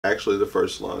Actually, the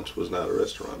first launch was not a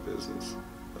restaurant business.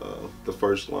 The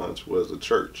first launch was a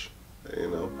church.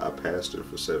 I pastored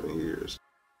for 7 years.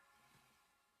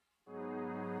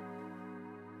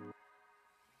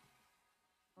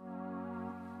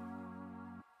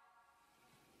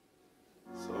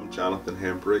 So I'm Jonathan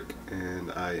Hambrick,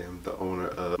 and I am the owner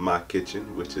of My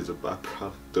Kitchen, which is a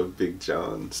byproduct of Big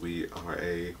John's. We are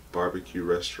a barbecue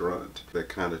restaurant that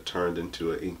kind of turned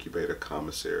into an incubator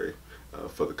commissary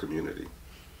for the community.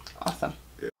 Awesome.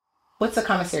 Yeah. What's a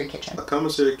commissary kitchen? A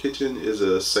commissary kitchen is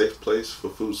a safe place for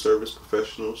food service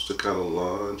professionals to kind of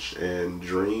launch and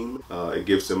dream. It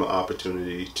gives them an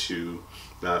opportunity to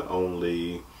not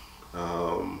only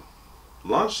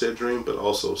launch their dream, but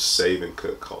also save and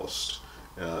cut costs.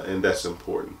 And that's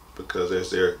important because as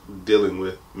they're dealing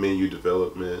with menu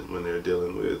development, when they're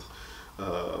dealing with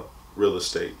real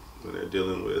estate, when they're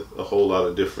dealing with a whole lot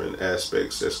of different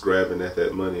aspects that's grabbing at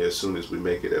that money as soon as we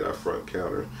make it at our front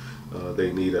counter,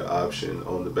 they need an option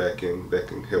on the back end that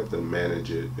can help them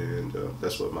manage it, and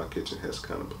that's what My Kitchen has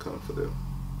kind of become for them.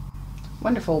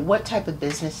 Wonderful. What type of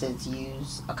businesses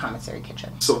use a commissary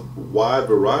kitchen? So wide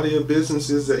variety of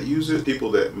businesses that use it.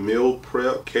 People that meal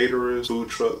prep, caterers, food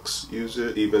trucks use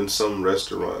it, even some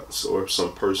restaurants or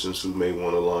some persons who may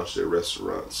want to launch their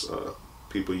restaurants.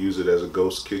 People use it as a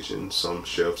ghost kitchen. Some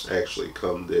chefs actually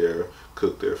come there,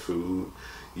 cook their food,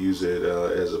 use it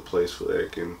as a place where they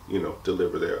can,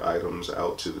 deliver their items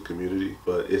out to the community.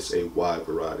 But it's a wide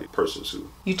variety of persons who.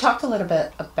 You talked a little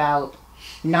bit about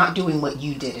not doing what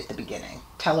you did at the beginning.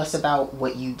 Tell us about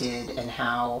what you did and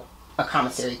how a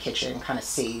commissary kitchen kind of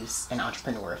saves an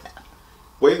entrepreneur of that.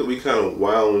 Way that we kind of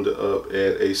wound up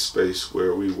at a space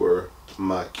where we were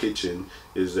My Kitchen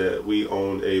is that we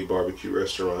owned a barbecue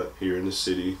restaurant here in the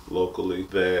city locally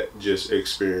that just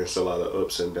experienced a lot of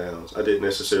ups and downs. I didn't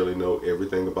necessarily know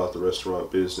everything about the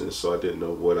restaurant business, so I didn't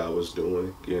know what I was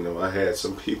doing. I had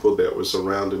some people that were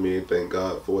surrounding me, and thank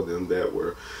God for them, that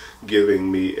were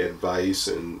giving me advice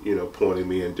and pointing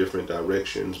me in different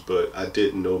directions, but I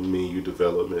didn't know menu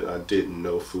development. I didn't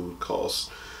know food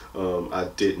costs. I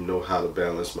didn't know how to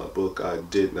balance my book. I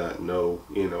did not know,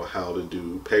 how to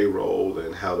do payroll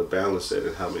and how to balance it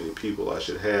and how many people I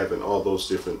should have and all those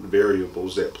different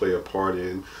variables that play a part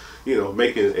in,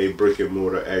 making a brick and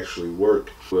mortar actually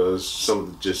work was some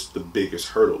of just the biggest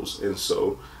hurdles. And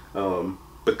so,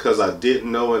 because I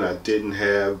didn't know and I didn't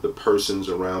have the persons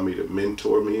around me to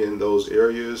mentor me in those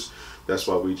areas, that's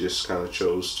why we just kind of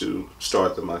chose to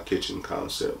start the My Kitchen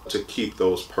concept, to keep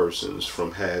those persons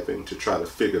from having to try to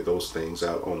figure those things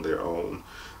out on their own.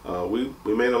 We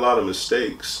made a lot of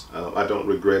mistakes. I don't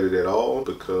regret it at all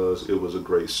because it was a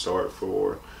great start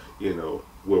for,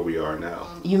 where we are now.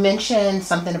 You mentioned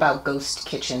something about ghost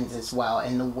kitchens as well,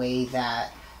 and the way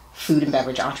that food and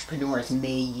beverage entrepreneurs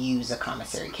may use a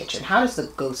commissary kitchen. How does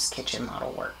the ghost kitchen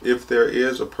model work? If there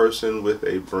is a person with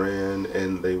a brand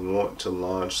and they want to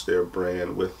launch their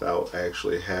brand without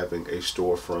actually having a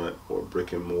storefront or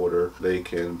brick and mortar, they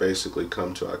can basically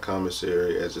come to our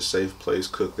commissary as a safe place,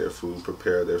 cook their food,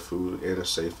 prepare their food in a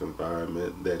safe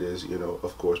environment that is,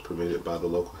 of course, permitted by the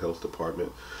local health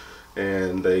department.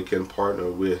 And they can partner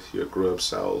with your Grub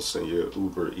South and your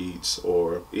Uber Eats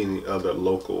or any other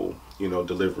local,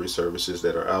 delivery services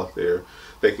that are out there.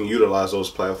 They can utilize those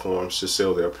platforms to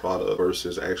sell their product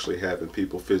versus actually having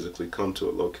people physically come to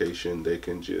a location. They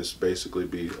can just basically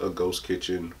be a ghost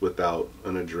kitchen without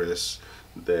an address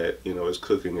that, is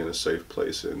cooking in a safe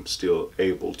place and still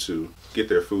able to get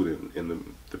their food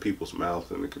in the people's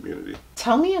mouth in the community.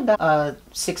 Tell me about a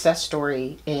success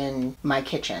story in My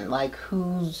Kitchen, like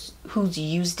who's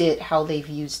used it, how they've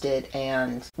used it,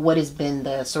 and what has been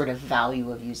the sort of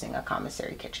value of using a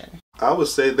commissary kitchen. I would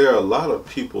say there are a lot of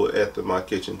people at the My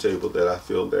Kitchen table that I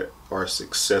feel that are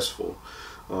successful.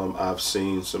 I've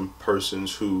seen some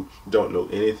persons who don't know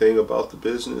anything about the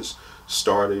business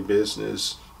start a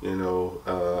business.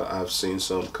 I've seen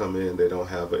some come in, they don't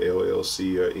have an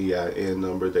LLC or EIN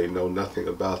number, they know nothing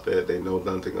about that, they know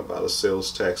nothing about a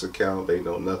sales tax account, they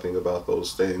know nothing about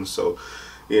those things. So,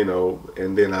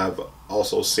 and then I've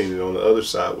also seen it on the other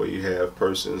side where you have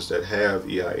persons that have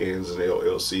EINs and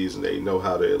LLCs and they know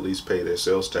how to at least pay their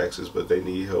sales taxes, but they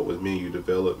need help with menu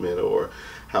development or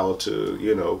how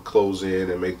to, close in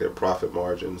and make their profit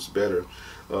margins better.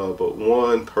 But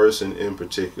one person in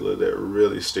particular that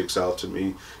really sticks out to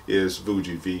me is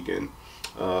Vujji Vegan.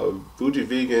 Vujji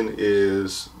Vegan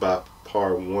is by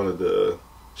far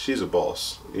she's a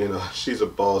boss. She's a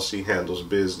boss, she handles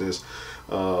business.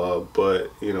 But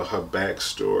her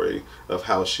backstory of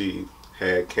how she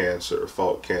had cancer,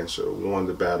 fought cancer, won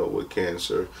the battle with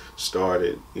cancer,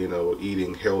 started,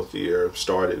 eating healthier,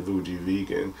 started Vujji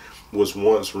Vegan, was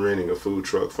once renting a food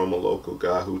truck from a local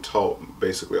guy who taught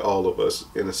basically all of us,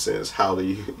 in a sense, how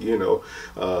to,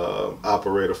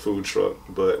 operate a food truck.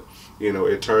 But,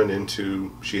 it turned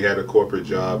into, she had a corporate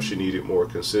job, she needed more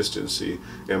consistency,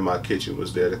 and my kitchen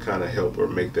was there to kind of help her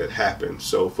make that happen.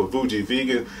 So for Veggie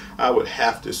Vegan, I would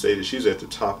have to say that she's at the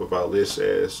top of our list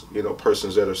as,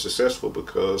 persons that are successful,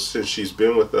 because since she's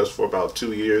been with us for about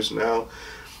 2 years now,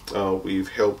 we've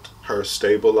helped her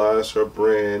stabilize her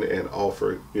brand and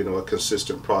offer, a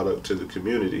consistent product to the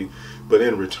community. But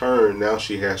in return, now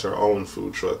she has her own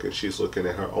food truck and she's looking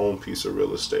at her own piece of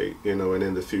real estate, and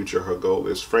in the future, her goal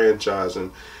is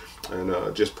franchising.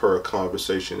 And just per a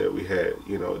conversation that we had,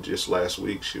 just last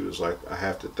week, she was like, I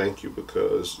have to thank you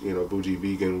because, Veggie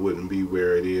Vegan wouldn't be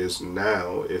where it is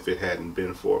now if it hadn't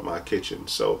been for my kitchen.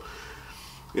 So,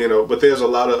 but there's a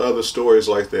lot of other stories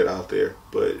like that out there.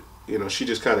 But she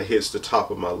just kind of hits the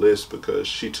top of my list because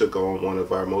she took on one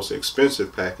of our most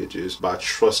expensive packages by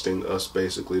trusting us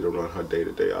basically to run her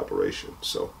day-to-day operation.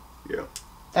 So, yeah.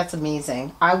 That's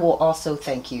amazing. I will also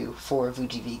thank you for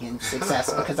Veggie Vegan's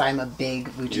success because I'm a big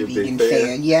Veggie Vegan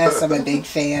fan. Yes, I'm a big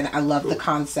fan. I love the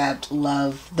concept,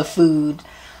 love the food,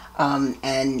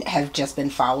 and have just been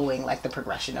following like the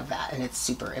progression of that, and it's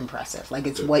super impressive. Like,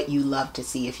 it's what you love to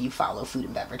see if you follow food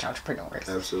and beverage entrepreneurs.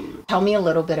 Absolutely. Tell me a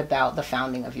little bit about the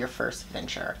founding of your first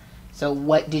venture. So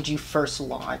what did you first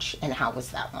launch and how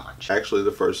was that launch? Actually,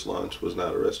 the first launch was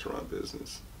not a restaurant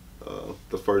business.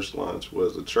 The first launch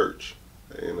was a church.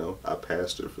 I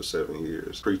pastored for 7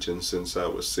 years, preaching since I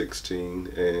was 16,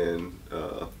 and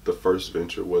the first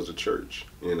venture was a church.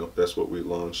 That's what we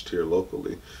launched here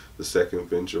locally. The second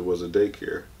venture was a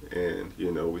daycare, and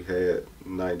we had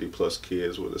 90 plus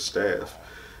kids with a staff,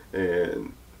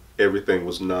 and everything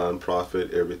was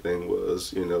nonprofit, everything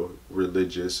was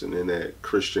religious and in that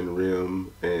Christian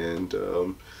realm. And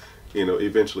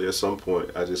eventually at some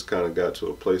point I just kind of got to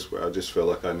a place where I just felt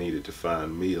like I needed to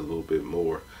find me a little bit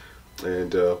more,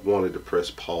 and wanted to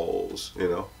press pause.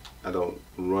 I don't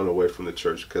run away from the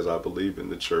church because I believe in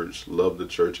the church, love the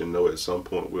church, and know at some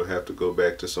point we'll have to go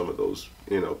back to some of those,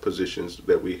 positions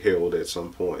that we held at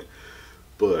some point.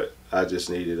 But I just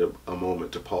needed a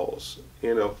moment to pause.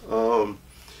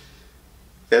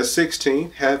 At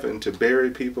 16, having to bury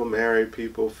people, marry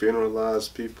people,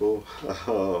 funeralize people,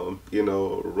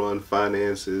 run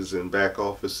finances and back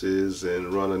offices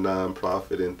and run a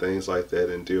nonprofit and things like that,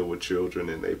 and deal with children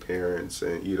and their parents,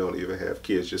 and you don't even have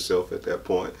kids yourself at that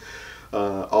point.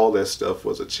 All that stuff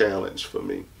was a challenge for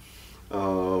me.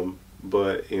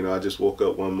 But I just woke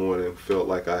up one morning and felt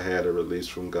like I had a release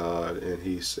from God, and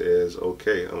he says,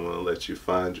 okay, I'm going to let you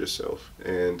find yourself.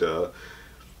 And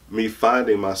me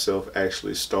finding myself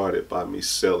actually started by me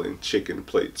selling chicken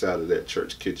plates out of that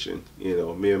church kitchen.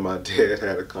 Me and my dad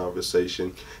had a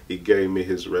conversation. He gave me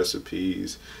his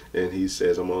recipes, and he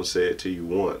says, I'm going to say it to you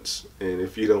once, and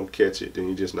if you don't catch it, then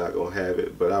you're just not going to have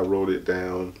it. But I wrote it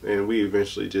down, and we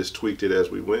eventually just tweaked it as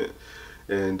we went.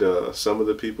 And some of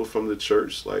the people from the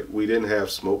church, like, we didn't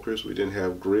have smokers, we didn't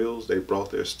have grills. They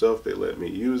brought their stuff, they let me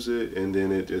use it, and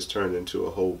then it just turned into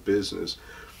a whole business.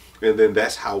 And then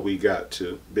that's how we got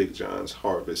to Big John's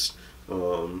Harvest.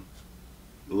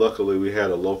 Luckily, we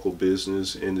had a local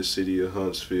business in the city of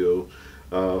Huntsville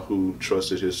who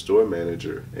trusted his store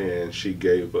manager, and she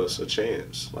gave us a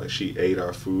chance. Like, she ate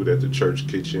our food at the church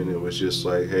kitchen and was just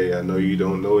like, hey, I know you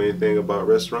don't know anything about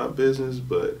restaurant business,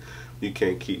 but you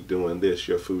can't keep doing this.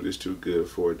 Your food is too good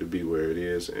for it to be where it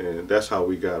is. And that's how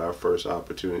we got our first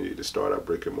opportunity to start our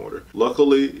brick and mortar.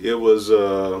 Luckily, it was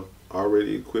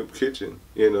already equipped kitchen,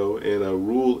 in a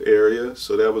rural area,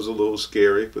 so that was a little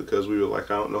scary because we were like,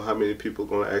 I don't know how many people are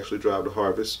going to actually drive to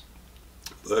Harvest,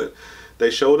 but they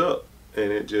showed up,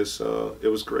 and it just it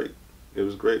was great. It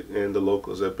was great, and the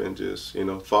locals have been just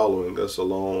following us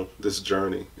along this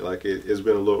journey. Like, it's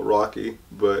been a little rocky,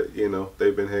 but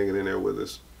they've been hanging in there with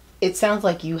us. It sounds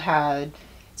like you had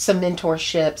some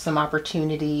mentorship, some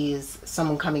opportunities,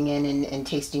 someone coming in and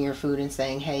tasting your food and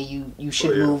saying, hey, you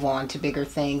should move on to bigger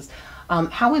things.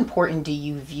 How important do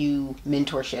you view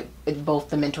mentorship, both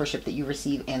the mentorship that you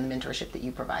receive and the mentorship that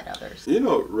you provide others?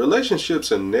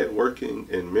 Relationships and networking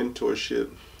and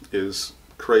mentorship is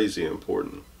crazy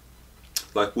important.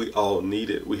 Like, we all need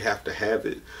it. We have to have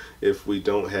it. If we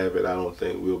don't have it, I don't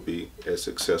think we'll be as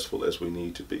successful as we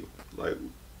need to be. Like,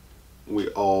 we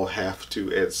all have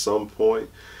to, at some point,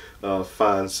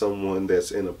 find someone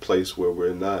that's in a place where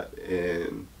we're not,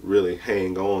 and really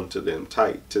hang on to them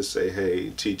tight to say, hey,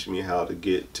 teach me how to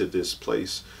get to this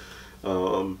place. A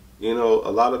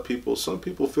lot of people, some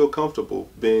people feel comfortable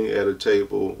being at a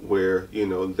table where,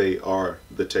 they are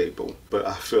the table. But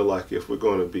I feel like if we're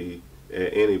going to be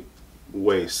at any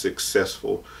way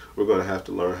successful, we're going to have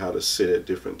to learn how to sit at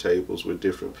different tables with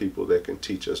different people that can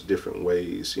teach us different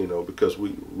ways, you know, because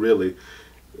we really,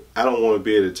 I don't want to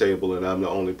be at a table and I'm the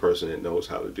only person that knows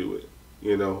how to do it.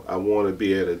 You know, I want to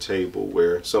be at a table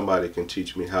where somebody can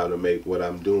teach me how to make what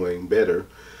I'm doing better,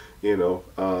 you know.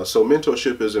 So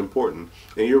mentorship is important.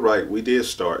 And you're right, we did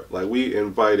start. Like, we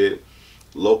invited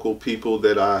local people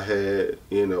that I had,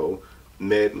 you know,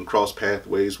 met and crossed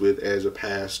pathways with as a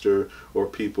pastor, or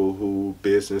people who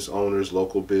business owners,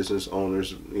 local business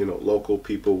owners, you know, local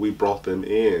people. We brought them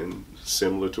in,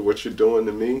 similar to what you're doing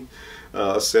to me.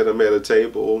 Set them at a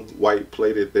table, white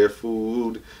plated their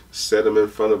food, set them in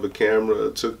front of a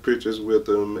camera, took pictures with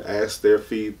them, asked their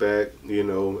feedback, you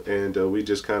know, and we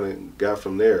just kind of got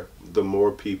from there. The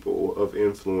more people of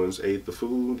influence ate the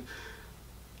food,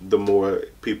 the more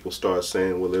people start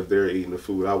saying, well, if they're eating the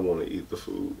food, I want to eat the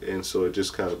food. And so it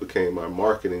just kind of became our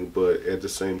marketing. But at the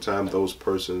same time, those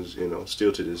persons, you know,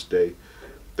 still to this day,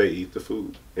 they eat the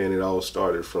food. And it all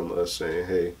started from us saying,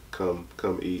 hey,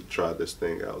 come eat, try this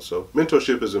thing out. So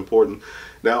mentorship is important.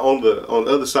 Now on the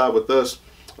other side with us,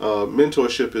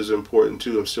 mentorship is important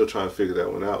too. I'm still trying to figure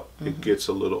that one out. It gets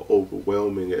a little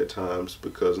overwhelming at times,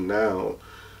 because now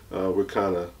we're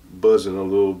kind of buzzing a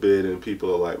little bit and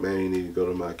people are like, man, you need to go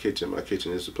to my kitchen. My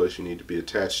kitchen is the place you need to be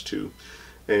attached to.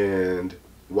 And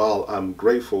while I'm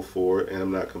grateful for it and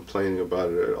I'm not complaining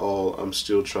about it at all, I'm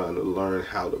still trying to learn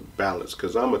how to balance,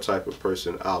 because I'm a type of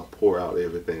person, I'll pour out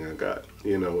everything I got,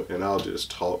 you know, and I'll just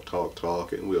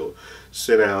talk, and we'll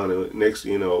sit down, and next,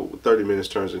 you know, 30 minutes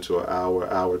turns into an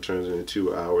hour turns into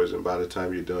 2 hours, and by the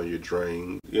time you're done, you're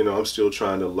drained. You know, I'm still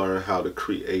trying to learn how to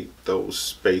create those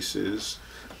spaces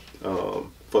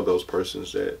for those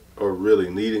persons that are really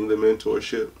needing the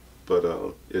mentorship, but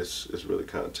it's really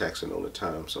kind of taxing on the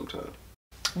time sometimes.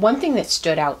 One thing that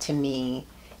stood out to me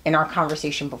in our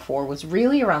conversation before was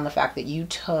really around the fact that you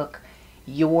took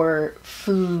your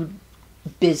food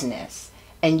business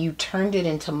and you turned it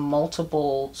into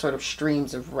multiple sort of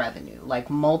streams of revenue, like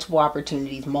multiple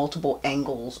opportunities, multiple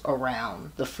angles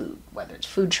around the food, whether it's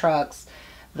food trucks,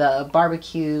 the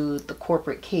barbecue, the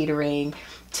corporate catering.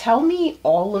 Tell me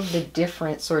all of the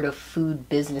different sort of food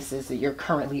businesses that you're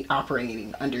currently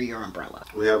operating under your umbrella.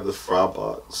 We have the Fry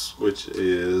Box, which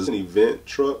is an event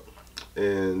truck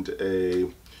and a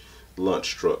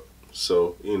lunch truck.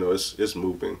 So, you know, it's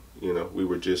moving. You know, we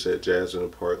were just at Jazz in the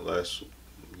Park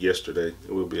yesterday,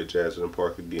 and we'll be at Jazz in the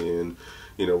Park again.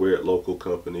 You know, we're at local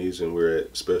companies and we're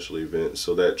at special events,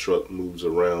 so that truck moves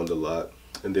around a lot.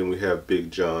 And then we have Big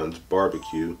John's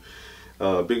Barbecue.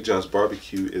 Big John's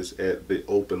Barbecue is at the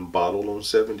Open Bottle on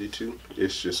 72.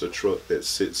 It's just a truck that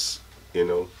sits, you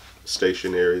know,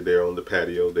 stationary there on the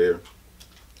patio there.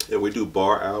 And we do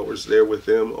bar hours there with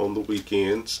them on the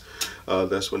weekends.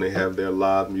 That's when they have their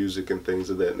live music and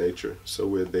things of that nature. So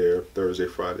we're there Thursday,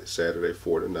 Friday, Saturday,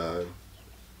 4 to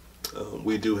 9.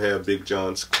 We do have Big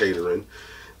John's Catering.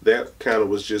 That kind of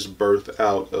was just birthed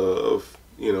out of,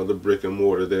 you know, the brick and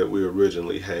mortar that we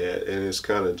originally had, and it's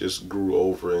kind of just grew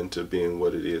over into being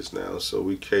what it is now. So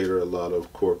we cater a lot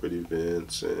of corporate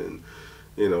events, and,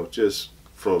 you know, just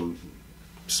from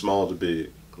small to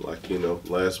big. Like, you know,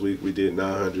 last week we did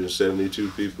 972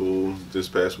 people. This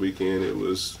past weekend it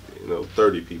was, you know,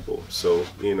 30 people. So,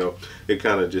 you know, it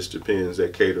kind of just depends.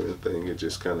 That catering thing, it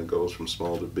just kind of goes from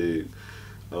small to big.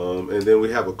 And then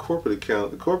we have a corporate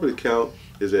account. The corporate account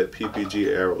is at PPG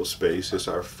Aerospace. It's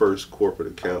our first corporate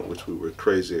account, which we were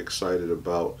crazy excited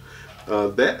about.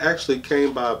 That actually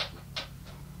came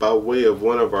by way of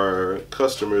one of our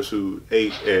customers who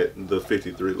ate at the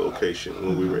 53 location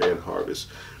when we were in Harvest.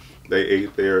 They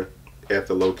ate there at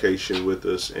the location with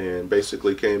us and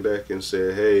basically came back and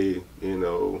said, hey, you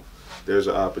know, there's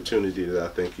an opportunity that I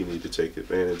think you need to take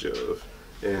advantage of.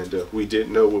 And we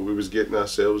didn't know what we was getting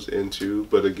ourselves into,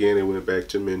 but again, it went back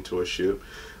to mentorship.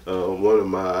 One of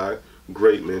my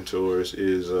great mentors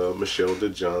is Michelle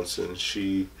DeJohnson.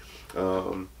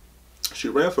 She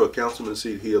ran for a councilman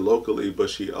seat here locally,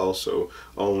 but she also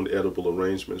owned Edible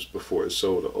Arrangements before it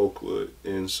sold to Oakwood.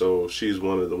 And so she's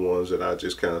one of the ones that I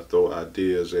just kind of throw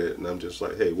ideas at, and I'm just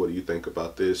like, hey, what do you think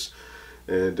about this?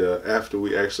 And after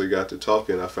we actually got to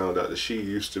talking, I found out that she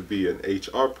used to be an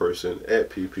HR person at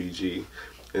PPG.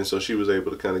 And so she was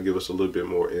able to kind of give us a little bit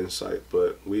more insight.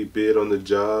 But we bid on the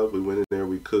job, we went in there,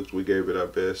 we cooked, we gave it our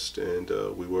best, and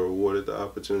we were awarded the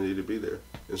opportunity to be there.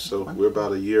 And so we're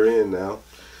about a year in now,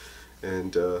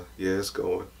 and yeah, it's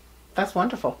going. That's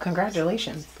wonderful.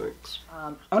 Congratulations. Thanks.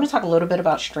 I want to talk a little bit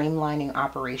about streamlining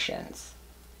operations.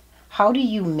 How do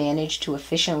you manage to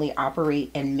efficiently operate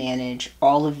and manage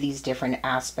all of these different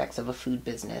aspects of a food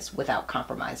business without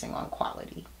compromising on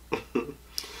quality?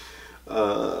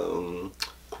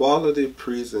 Quality,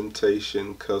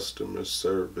 presentation, customer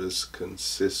service,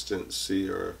 consistency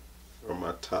are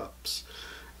my tops.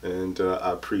 And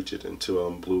I preach it until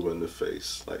I'm blue in the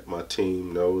face. Like, my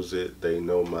team knows it. They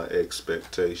know my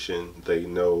expectation. They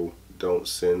know don't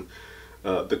send.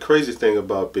 The crazy thing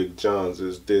about Big John's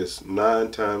is this: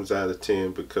 9 times out of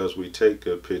 10, because we take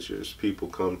good pictures, people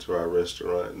come to our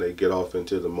restaurant and they get off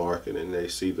into the market and they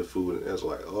see the food and it's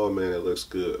like, oh man, it looks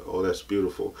good. Oh, that's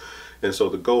beautiful. And so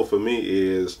the goal for me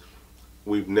is,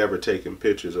 we've never taken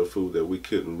pictures of food that we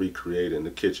couldn't recreate in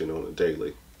the kitchen on a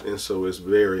daily. And so it's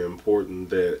very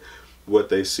important that what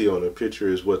they see on the picture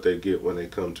is what they get when they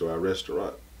come to our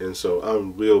restaurant. And so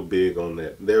I'm real big on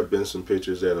that. There have been some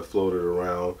pictures that have floated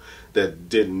around that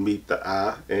didn't meet the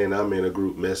eye, and I'm in a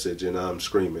group message and I'm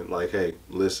screaming like, hey,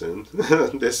 listen,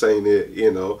 this ain't it,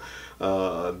 you know,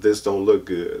 this don't look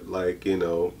good. Like, you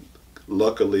know,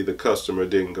 luckily the customer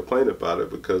didn't complain about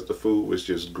it because the food was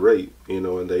just great, you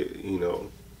know, and they, you know,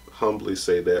 humbly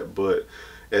say that. But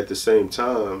at the same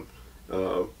time,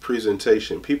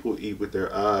 presentation, people eat with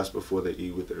their eyes before they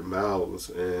eat with their mouths,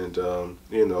 and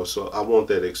you know, so I want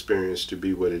that experience to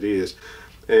be what it is.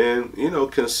 And you know,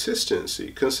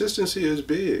 consistency is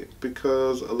big,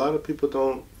 because a lot of people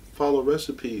don't follow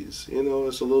recipes. You know,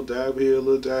 it's a little dab here, a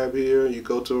little dab here. You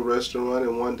go to a restaurant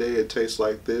and one day it tastes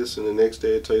like this and the next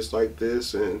day it tastes like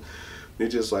this, and you're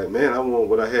just like, man, I want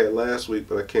what I had last week,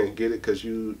 but I can't get it because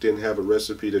you didn't have a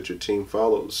recipe that your team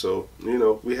followed. So, you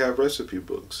know, we have recipe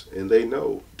books, and they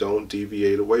know, don't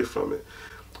deviate away from it.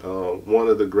 One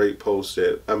of the great posts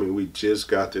that, I mean, we just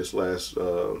got this last,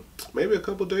 maybe a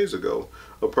couple days ago,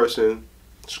 a person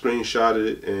screenshotted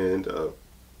it, and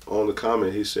on the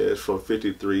comment he says, from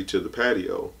 53 to the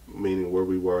patio, meaning where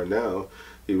we were now.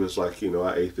 He was like, you know,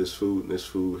 I ate this food and this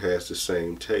food has the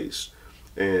same taste.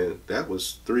 And that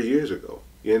was 3 years ago,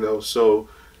 you know. So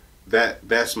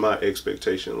that's my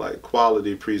expectation. Like,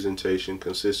 quality, presentation,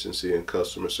 consistency, and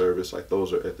customer service, like,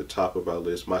 those are at the top of our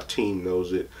list. My team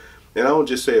knows it, and I don't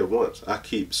just say it once. I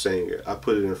keep saying it. I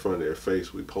put it in front of their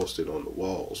face. We post it on the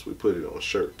walls. We put it on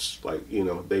shirts. Like, you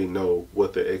know, they know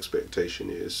what the expectation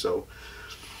is. So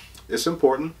it's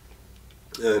important.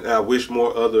 And I wish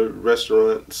more other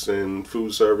restaurants and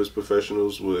food service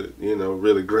professionals would, you know,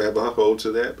 really grab a hold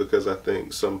to that, because I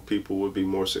think some people would be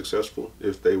more successful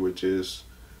if they were just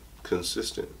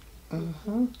consistent.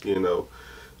 Mm-hmm. You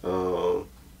know,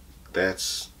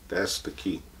 that's the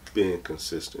key, being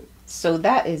consistent. So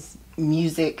that is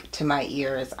music to my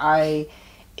ears.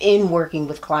 In working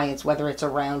with clients, whether it's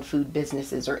around food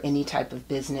businesses or any type of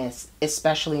business,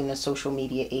 especially in the social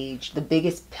media age, the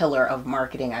biggest pillar of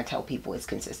marketing, I tell people, is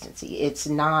consistency. It's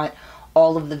not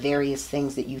all of the various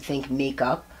things that you think make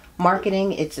up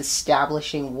marketing. It's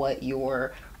establishing what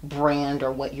your brand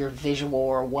or what your visual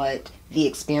or what the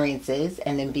experience is,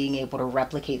 and then being able to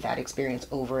replicate that experience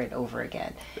over and over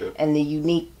again. Yep. And the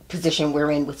unique position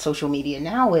we're in with social media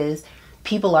now is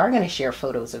people are going to share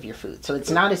photos of your food. So it's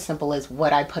not as simple as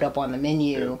what I put up on the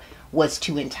menu was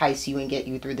to entice you and get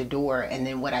you through the door, and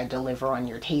then what I deliver on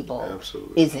your table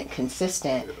isn't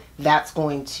consistent. That's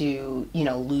going to, you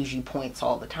know, lose you points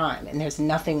all the time. And there's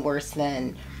nothing worse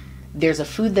than, there's a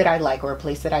food that I like or a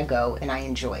place that I go and I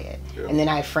enjoy it. And then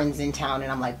I have friends in town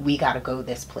and I'm like, we got to go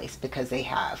this place because they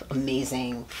have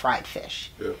amazing fried fish.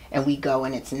 And we go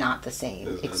and it's not the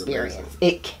same experience.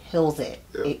 It kills it.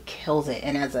 It kills it.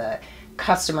 And as a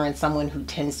customer and someone who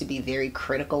tends to be very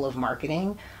critical of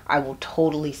marketing, I will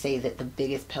totally say that the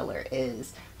biggest pillar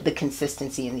is the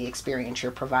consistency in the experience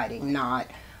you're providing, not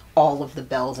all of the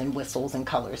bells and whistles and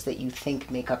colors that you think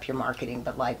make up your marketing,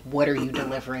 but like, what are you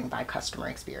delivering by customer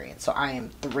experience? So I am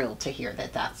thrilled to hear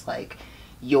that that's like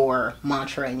your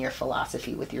mantra and your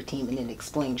philosophy with your team, and it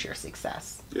explains your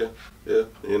success. Yeah.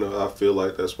 You know, I feel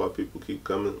like that's why people keep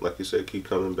coming, like you said, keep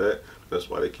coming back. That's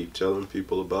why they keep telling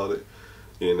people about it.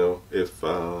 You know, if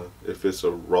it's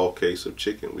a raw case of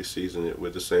chicken, we season it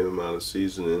with the same amount of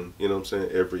seasoning, you know what I'm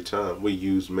saying, every time. We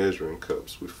use measuring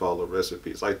cups. We follow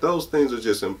recipes. Like, those things are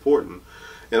just important.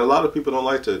 And a lot of people don't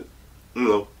like to, you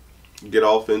know, get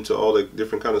off into all the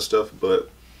different kind of stuff,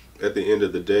 but at the end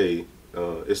of the day,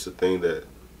 it's the thing that,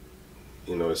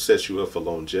 you know, it sets you up for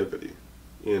longevity,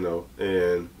 you know.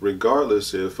 And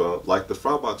regardless if, like, the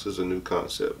fry box is a new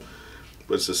concept,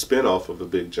 but it's a spinoff of a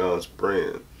Big John's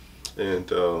brand.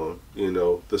 And you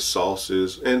know, the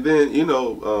sauces, and then, you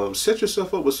know, set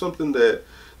yourself up with something that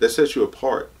sets you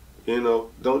apart. You know,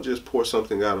 don't just pour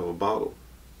something out of a bottle.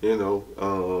 You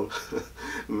know,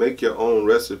 make your own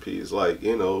recipes. Like,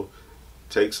 you know,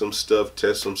 take some stuff,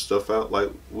 test some stuff out.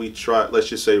 Like, we tried, let's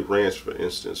just say ranch, for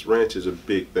instance. Ranch is a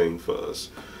big thing for us.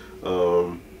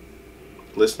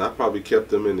 Listen, I probably kept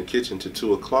them in the kitchen to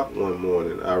 2 o'clock one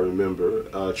morning. I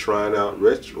remember trying out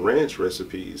ranch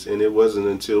recipes, and it wasn't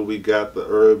until we got the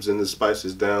herbs and the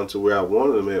spices down to where I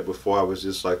wanted them at before I was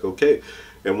just like, okay.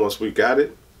 And once we got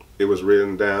it, it was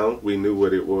written down, we knew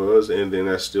what it was, and then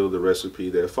that's still the recipe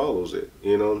that follows it.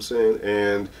 You know what I'm saying?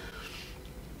 And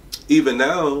even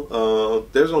now,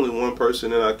 there's only one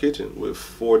person in our kitchen with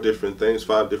 5 different things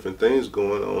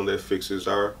going on that fixes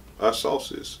our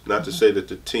sauces. Not to say that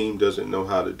the team doesn't know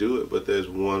how to do it, but there's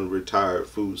one retired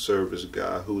food service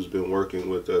guy who's been working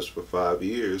with us for 5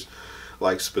 years.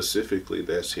 Like, specifically,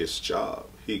 that's his job.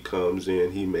 He comes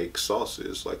in, he makes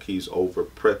sauces, like he's over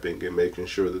prepping and making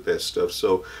sure that that stuff.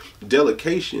 So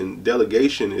delegation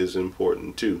is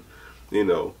important too. You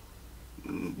know,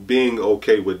 being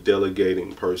okay with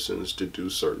delegating persons to do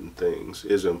certain things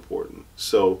is important.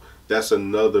 So that's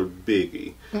another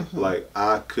biggie. Like,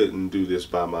 I couldn't do this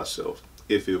by myself.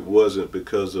 If it wasn't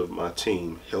because of my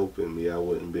team helping me, I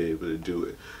wouldn't be able to do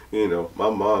it. You know, my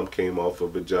mom came off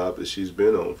of a job that she's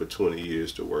been on for 20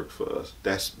 years to work for us.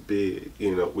 That's big.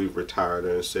 You know, we've retired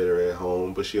her and set her at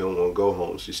home, but she don't want to go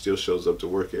home. She still shows up to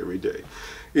work every day.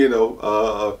 You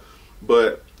know,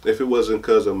 but if it wasn't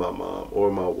because of my mom or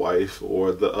my wife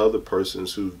or the other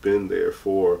persons who've been there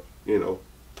for, you know,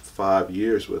 5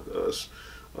 years with us,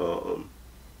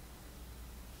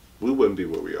 we wouldn't be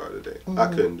where we are today. I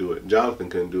couldn't do it. Jonathan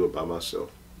couldn't do it by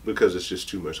myself because it's just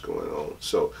too much going on.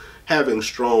 So having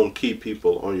strong key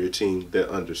people on your team that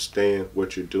understand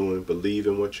what you're doing, believe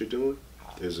in what you're doing,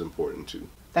 is important too.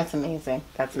 That's amazing.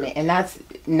 That's amazing. And that's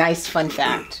nice fun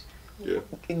fact. Yeah.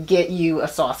 Get you a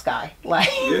sauce guy. Like,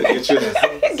 yeah,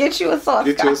 get you a sauce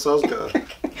guy. Get you a sauce guy.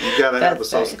 You gotta have a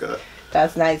sauce guy.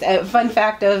 That's nice. A fun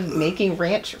fact of making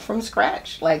ranch from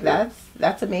scratch. Like,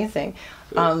 that's amazing.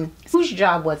 Yeah. Whose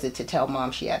job was it to tell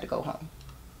mom she had to go home?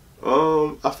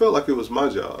 I felt like it was my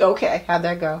job. Okay, how'd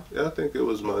that go? Yeah, I think it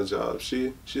was my job.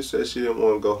 She said she didn't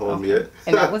want to go home yet.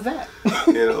 And that was that.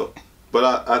 You know,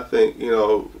 but I think, you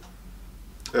know,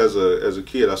 as a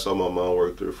kid, I saw my mom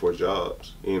work 3 or 4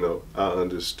 jobs. You know, I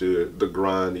understood the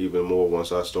grind even more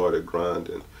once I started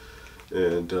grinding.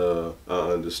 And I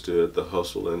understood the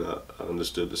hustle, and I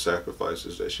understood the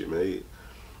sacrifices that she made.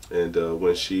 And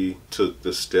when she took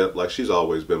the step, like, she's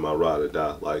always been my ride or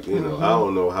die. Like, you know, I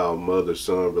don't know how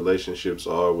mother-son relationships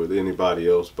are with anybody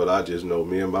else, but I just know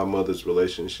me and my mother's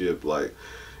relationship, like,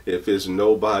 if it's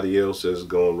nobody else that's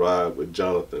going to ride with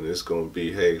Jonathan, it's going to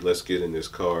be, hey, let's get in this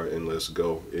car and let's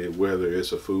go. Whether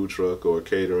it's a food truck or a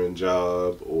catering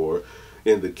job or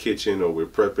in the kitchen, or we're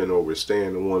prepping, or we're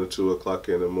staying at 1 or 2 o'clock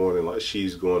in the morning, like,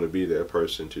 she's going to be that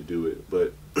person to do it.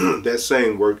 But that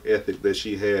same work ethic that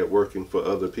she had working for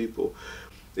other people,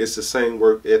 it's the same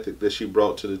work ethic that she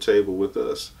brought to the table with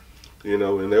us. You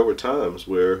know, and there were times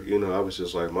where, you know, I was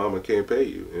just like, Mom, I can't pay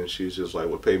you. And she's just like,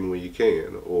 well, pay me when you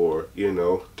can. Or, you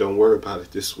know, don't worry about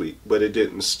it this week. But it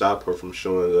didn't stop her from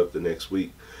showing up the next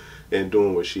week and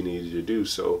doing what she needed to do.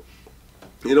 So,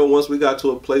 you know, once we got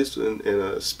to a place in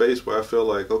a space where I felt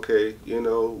like, okay, you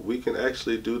know, we can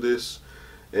actually do this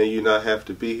and you not have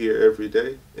to be here every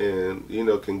day, and, you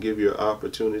know, can give you an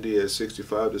opportunity at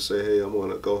 65 to say, hey, I'm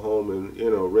going to go home and, you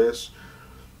know, rest.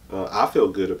 I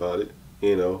felt good about it,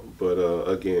 you know, but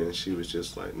again, she was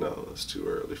just like, no, it's too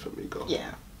early for me to go.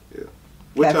 Yeah. Yeah.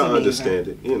 Which That's I amazing. understand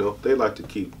it. You know, they like to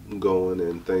keep going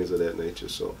and things of that nature.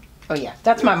 So. Oh yeah,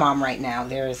 that's my mom right now.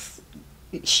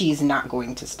 She's not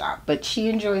going to stop, but she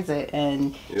enjoys it,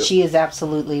 and she is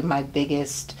absolutely my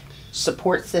biggest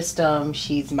support system.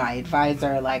 She's my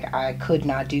advisor. Like, I could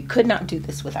not do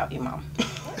this without you, Mom.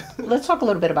 Let's talk a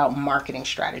little bit about marketing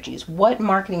strategies. What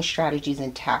marketing strategies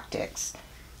and tactics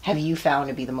have you found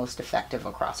to be the most effective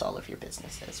across all of your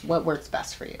businesses? What works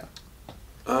best for you?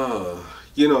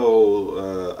 You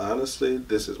know, honestly,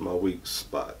 this is my weak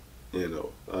spot.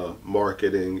 You know,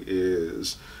 marketing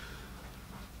is,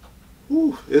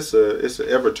 it's an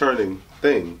ever-turning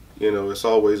thing. You know, it's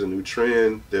always a new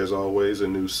trend. There's always a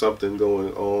new something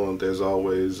going on. There's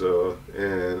always,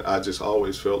 and I just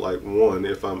always felt like, one,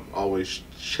 if I'm always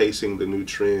chasing the new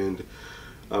trend,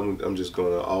 I'm just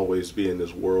going to always be in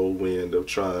this whirlwind of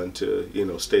trying to, you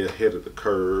know, stay ahead of the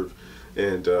curve.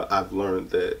 And I've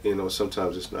learned that, you know,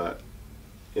 sometimes it's not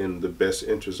in the best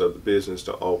interest of the business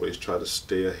to always try to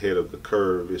stay ahead of the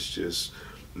curve. It's just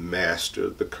master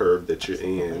the curve that you're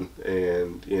in,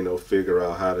 and, you know, figure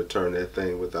out how to turn that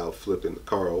thing without flipping the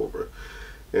car over.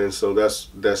 And so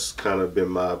that's kind of been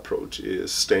my approach,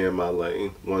 is stay in my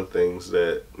lane. One things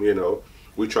that, you know,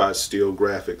 we tried still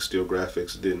graphics. Still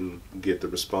graphics didn't get the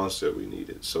response that we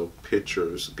needed. So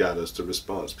pictures got us the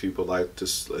response. People like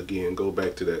to, again, go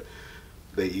back to that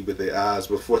they eat with their eyes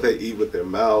before they eat with their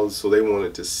mouths. So they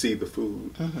wanted to see the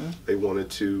food. They wanted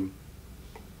to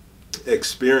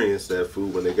experience that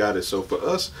food when they got it. So for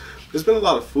us, there's been a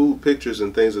lot of food pictures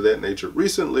and things of that nature.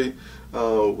 Recently,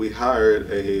 we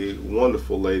hired a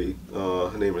wonderful lady.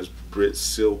 Her name is Britt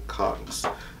Silcox,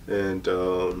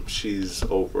 and she's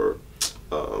over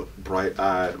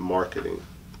Bright-Eyed Marketing.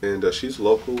 And she's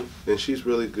local, and she's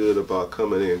really good about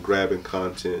coming in, grabbing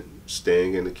content,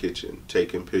 staying in the kitchen,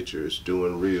 taking pictures,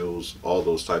 doing reels, all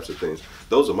those types of things.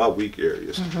 Those are my weak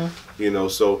areas. You know,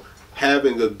 so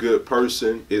having a good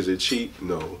person, is it cheap?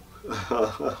 No.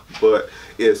 But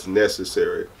it's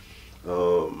necessary.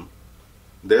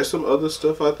 There's some other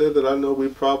stuff out there that I know we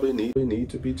probably need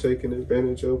to be taking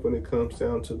advantage of when it comes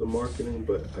down to the marketing,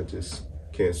 but I just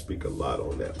can't speak a lot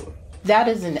on that one. That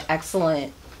is an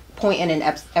excellent point and an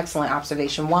excellent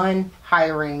observation. One,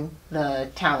 hiring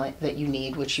the talent that you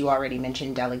need, which you already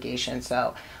mentioned, delegation.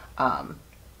 So a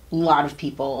lot of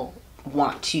people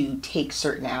want to take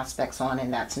certain aspects on,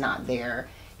 and that's not their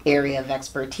area of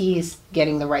expertise.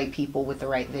 Getting the right people with the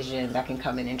right vision that can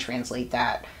come in and translate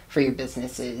that for your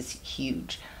business is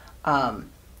huge.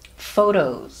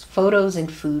 Photos in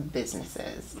food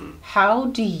businesses.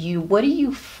 What do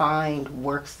you find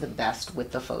works the best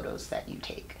with the photos that you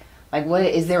take? Like, what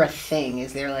is there a thing?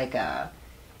 Is there like a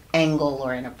angle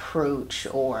or an approach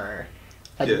or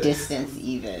a distance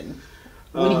even?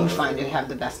 What do you find to have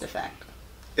the best effect?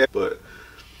 But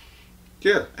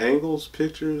yeah, angles,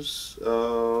 pictures,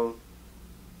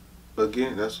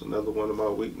 again, that's another one of my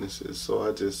weaknesses. So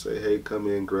I just say, hey, come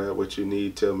in, grab what you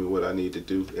need, tell me what I need to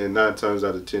do. And 9 times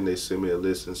out of 10, they send me a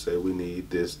list and say, we need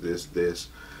this, this, this.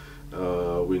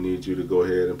 We need you to go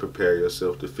ahead and prepare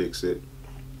yourself to fix it.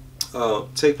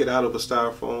 Take it out of a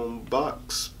styrofoam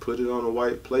box, put it on a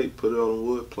white plate, put it on a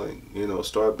wood plank. You know,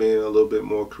 start being a little bit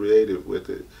more creative with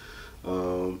it,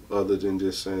 other than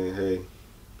just saying, hey,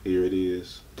 here it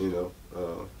is. You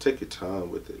know, take your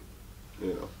time with it.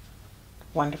 You know.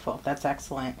 Wonderful. That's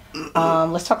excellent.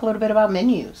 Let's talk a little bit about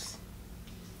menus.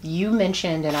 You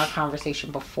mentioned in our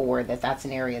conversation before that that's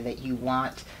an area that you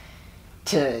want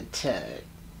to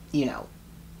you know,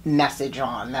 message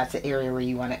on. That's an area where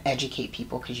you want to educate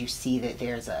people because you see that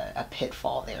there's a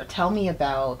pitfall there. Tell me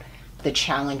about the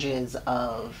challenges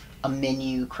of a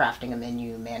menu, crafting a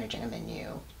menu, managing a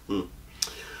menu.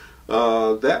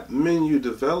 That menu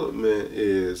development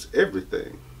is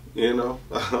everything, you know.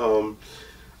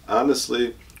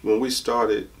 Honestly, when we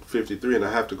started 53, and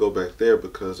I have to go back there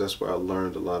because that's where I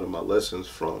learned a lot of my lessons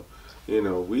from, you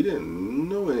know, we didn't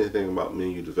know anything about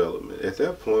menu development. At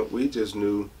that point, we just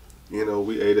knew, you know,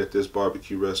 we ate at this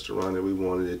barbecue restaurant and we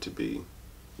wanted it to be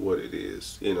what it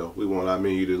is. You know, we want our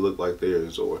menu to look like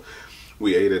theirs, or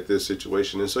we ate at this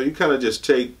situation. And so you kind of just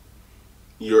take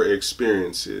your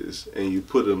experiences and you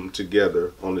put them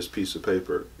together on this piece of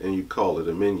paper and you call it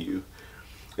a menu.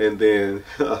 And then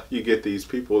you get these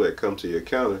people that come to your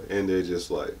counter and they're just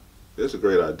like, "That's a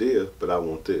great idea, but I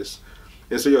want this."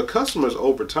 And so your customers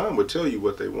over time will tell you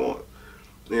what they want.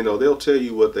 You know, they'll tell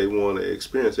you what they want to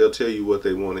experience. They'll tell you what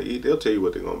they want to eat. They'll tell you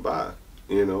what they're going to buy.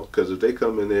 You know, because if they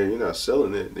come in there and you're not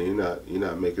selling it, then you're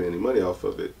not making any money off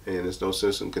of it, and there's no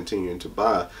sense in continuing to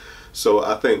buy. So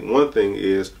I think one thing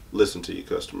is listen to your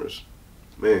customers.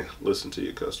 Man, listen to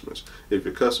your customers. If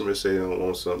your customers say they don't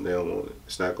want something, they don't want it.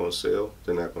 It's not going to sell.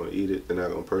 They're not going to eat it. They're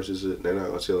not going to purchase it. They're not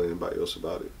going to tell anybody else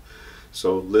about it.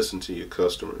 So listen to your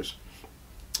customers.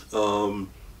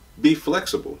 Be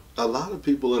flexible. A lot of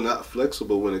people are not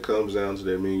flexible when it comes down to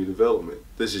their menu development.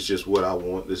 This is just what I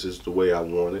want. This is the way I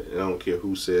want it. And I don't care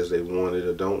who says they want it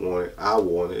or don't want it. I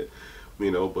want it. You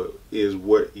know, but is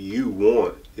what you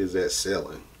want, is that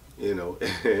selling? You know,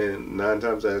 and 9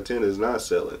 times out of 10 is not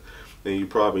selling. And you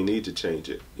probably need to change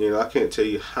it. You know, I can't tell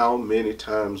you how many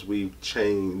times we've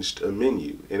changed a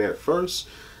menu. And at first,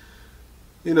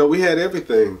 you know, we had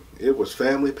everything. It was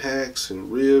family packs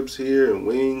and ribs here and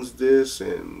wings this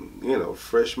and, you know,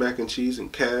 fresh mac and cheese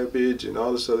and cabbage and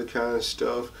all this other kind of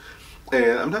stuff.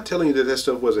 And I'm not telling you that that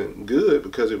stuff wasn't good,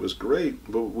 because it was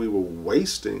great, but we were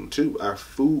wasting too. Our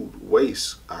food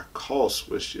waste, our cost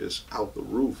was just out the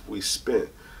roof. We spent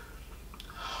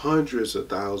hundreds of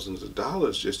thousands of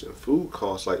dollars just in food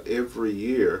costs, like every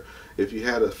year. If you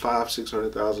had a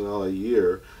 $500,000-$600,000 a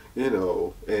year, you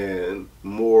know, and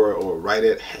more or right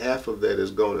at half of that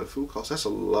is going in food costs, that's a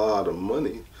lot of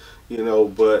money, you know.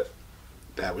 But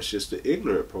that was just the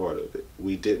ignorant part of it.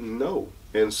 We didn't know.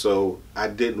 And so I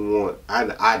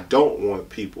don't want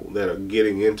people that are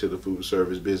getting into the food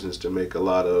service business to make a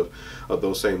lot of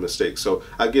those same mistakes. So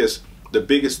I guess the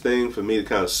biggest thing for me to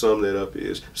kind of sum that up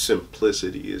is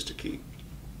simplicity is the key.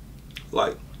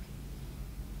 Like,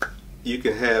 you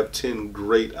can have 10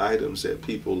 great items that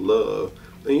people love,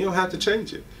 and you don't have to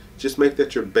change it. Just make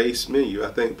that your base menu.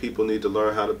 I think people need to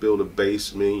learn how to build a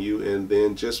base menu and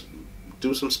then just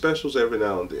do some specials every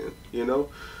now and then, you know.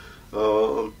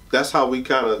 That's how we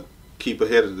kind of keep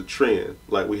ahead of the trend.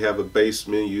 Like, we have a base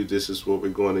menu, this is what we're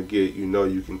going to get. You know,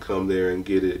 you can come there and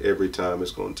get it every time.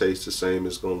 It's going to taste the same,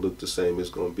 it's going to look the same, it's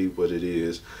going to be what it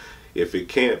is. If it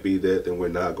can't be that, then we're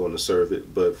not going to serve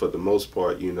it. But for the most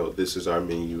part, you know, this is our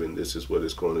menu and this is what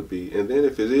it's going to be. And then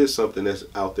if it is something that's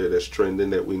out there that's trending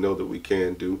that we know that we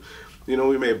can do, you know,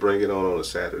 we may bring it on a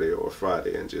Saturday or a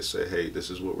Friday and just say, hey, this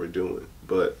is what we're doing.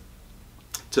 But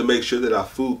to make sure that our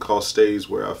food cost stays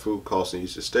where our food cost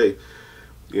needs to stay,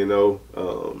 you know,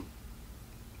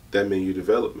 that menu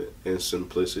development and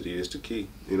simplicity is the key.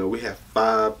 You know, we have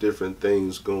 5 different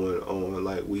things going on.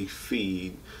 Like, we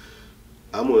feed,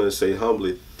 I'm going to say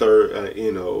humbly,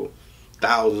 you know,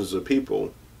 thousands of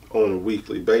people on a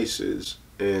weekly basis,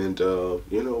 and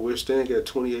you know, we're staying at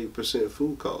 28%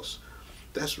 food costs.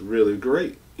 That's really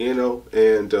great, you know.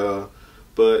 And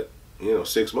but you know,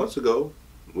 6 months ago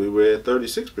we were at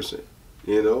 36%.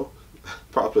 You know,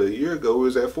 probably a year ago we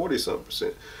was at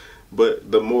 40-something%.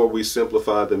 But the more we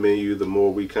simplify the menu, the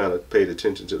more we kind of paid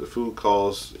attention to the food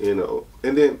costs, you know,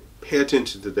 and then pay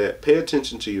attention to that. Pay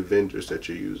attention to your vendors that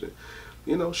you're using.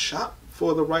 You know, shop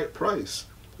for the right price.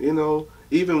 You know,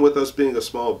 even with us being a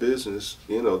small business,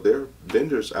 you know, there are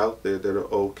vendors out there that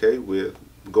are okay with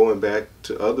going back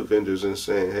to other vendors and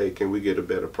saying, hey, can we get a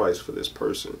better price for this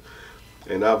person?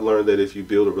 And I've learned that if you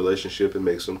build a relationship and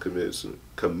make some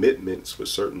commitments with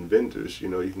certain vendors, you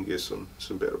know, you can get some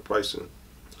better pricing.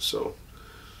 So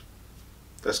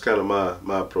that's kind of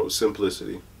my approach: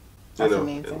 simplicity. That's you know,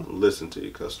 amazing. And listen to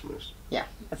your customers. Yeah,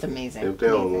 that's amazing. If they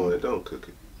don't want it, don't cook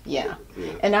it. Yeah.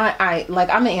 And I like,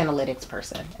 I'm an analytics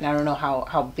person, and I don't know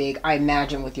how big, I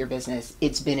imagine with your business,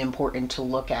 it's been important to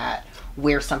look at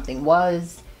where something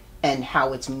was and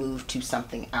how it's moved to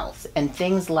something else. And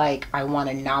things like, I want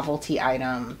a novelty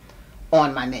item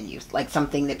on my menus, like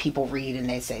something that people read and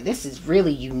they say, this is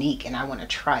really unique and I want to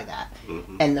try that.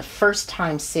 And the first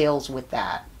time sales with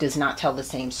that does not tell the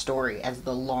same story as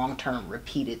the long-term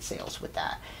repeated sales with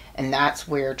that. And that's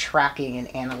where tracking and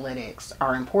analytics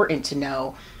are important to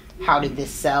know. How did this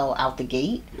sell out the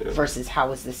gate versus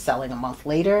how is this selling a month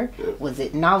later? Was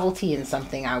it novelty and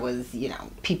something I was, you know,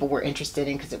 people were interested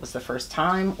in because it was the first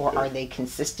time, or are they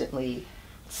consistently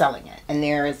selling it? And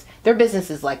there are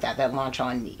businesses like that launch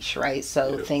on niche, right?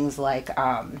 So things like,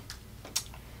 I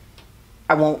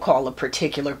won't call a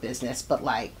particular business, but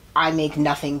like, I make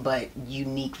nothing but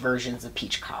unique versions of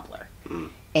peach cobbler.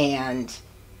 And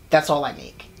that's all I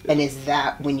make. And is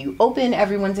that when you open,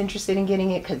 everyone's interested in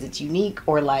getting it because it's unique?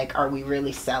 Or like, are we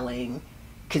really selling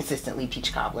consistently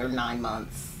peach cobbler 9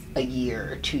 months, a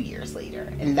year, 2 years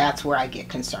later? And that's where I get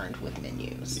concerned with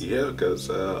menus. Yeah, because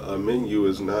a menu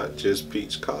is not just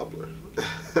peach cobbler.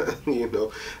 You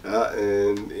know,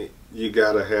 and you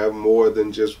got to have more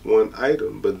than just one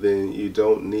item. But then you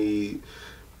don't need,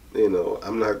 you know,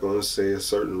 I'm not going to say a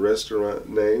certain restaurant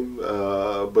name,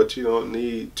 but you don't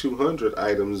need 200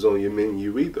 items on your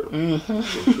menu either. You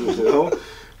know,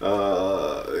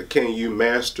 can you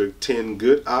master 10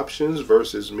 good options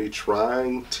versus me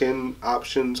trying 10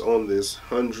 options on this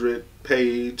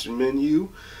 100-page menu,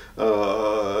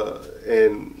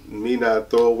 and me not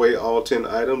throw away all 10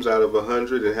 items out of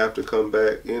 100 and have to come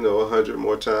back, you know, 100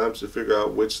 more times to figure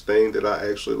out which thing that I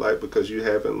actually like because you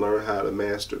haven't learned how to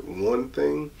master one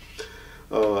thing.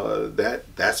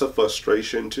 That's a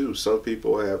frustration too. Some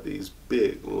people have these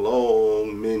big,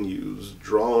 long menus,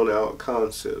 drawn out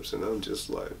concepts, and I'm just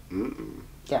like,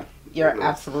 Yeah, you're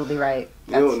absolutely right.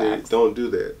 Don't do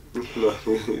that.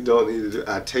 You don't need to do.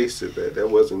 I tasted that. That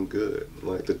wasn't good.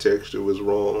 Like, the texture was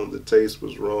wrong, the taste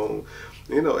was wrong.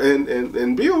 You know,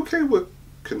 and be okay with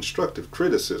constructive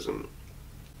criticism.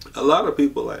 A lot of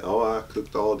people like, oh, I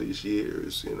cooked all these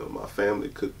years. You know, my family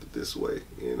cooked it this way.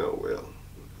 You know, well,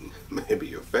 maybe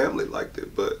your family liked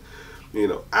it, but you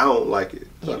know, I don't like it.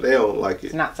 They don't like it.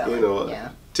 It's not selling. You know,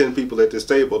 10 people at this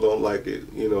table don't like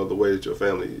it, you know, the way that your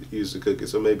family used to cook it.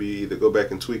 So maybe you either go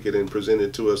back and tweak it and present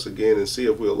it to us again and see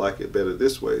if we'll like it better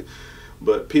this way.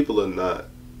 But people are not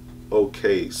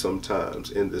okay sometimes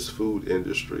in this food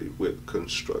industry with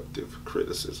constructive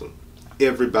criticism.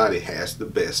 Everybody has the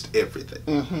best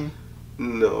everything.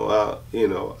 No, you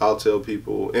know, I'll tell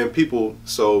people, and people,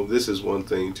 so this is one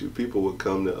thing too, people would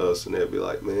come to us and they'd be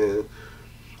like, man,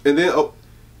 and then,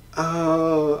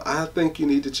 I think you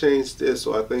need to change this,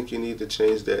 or I think you need to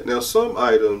change that. Now, some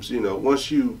items, you know,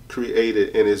 once you create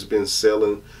it and it's been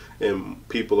selling and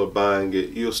people are buying it,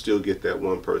 you'll still get that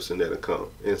one person that'll come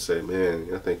and say, man,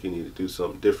 I think you need to do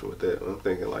something different with that. I'm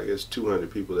thinking like it's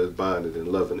 200 people that's buying it and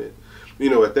loving it.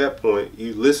 At that point,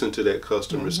 you listen to that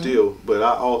customer still, but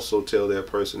I also tell that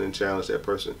person and challenge that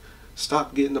person,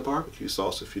 stop getting the barbecue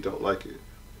sauce if you don't like it.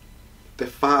 There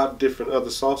are 5 different other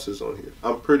sauces on here.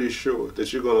 I'm pretty sure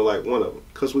that you're going to like one of them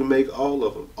because we make all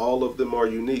of them. All of them are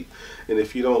unique. And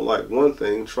if you don't like one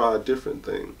thing, try a different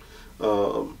thing.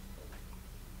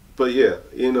 But yeah,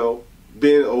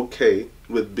 being okay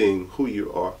with being who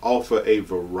you are, offer a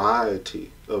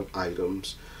variety of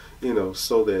items,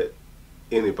 so that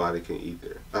anybody can eat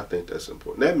there. I think that's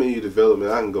important. That menu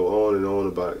development, I can go on and on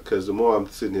about it because the more I'm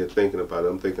sitting here thinking about it,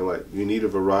 I'm thinking like you need a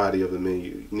variety of the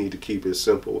menu. You need to keep it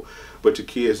simple, but your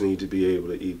kids need to be able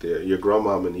to eat there. Your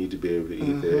grandmama need to be able to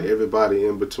eat there. Everybody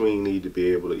in between need to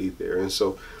be able to eat there. And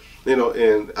so,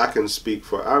 and I can speak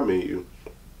for our menu.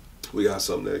 We got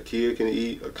something that a kid can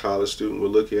eat, a college student will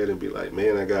look at it and be like,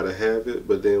 man, I gotta have it.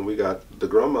 But then we got the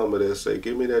grandmama that say,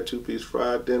 give me that 2-piece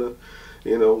fried dinner.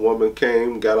 Woman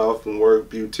came, got off from work,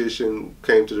 beautician,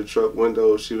 came to the truck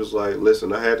window. She was like,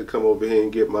 listen, I had to come over here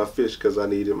and get my fish because I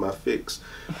needed my fix.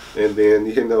 And then,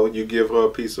 you give her a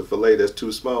piece of filet that's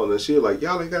too small. And she was like,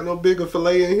 y'all ain't got no bigger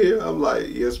filet in here? I'm like,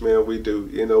 yes, ma'am, we do.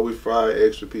 We fry an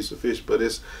extra piece of fish, but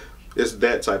it's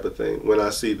that type of thing. When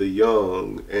I see the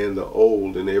young and the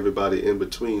old and everybody in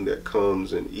between that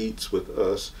comes and eats with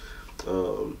us,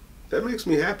 that makes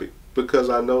me happy because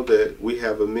I know that we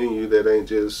have a menu that ain't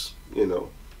just,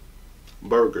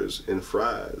 burgers and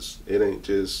fries. It ain't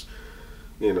just,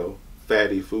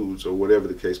 fatty foods or whatever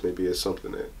the case may be. It's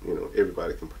something that,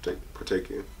 everybody can partake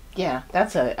in. Yeah,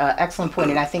 that's an excellent point.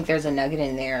 And I think there's a nugget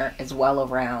in there as well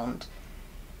around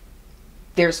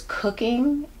there's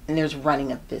cooking and there's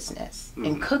running a business.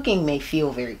 And cooking may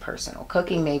feel very personal.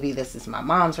 Cooking, maybe this is my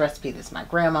mom's recipe, this is my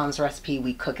grandmom's recipe.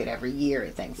 We cook it every year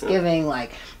at Thanksgiving.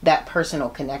 Like that personal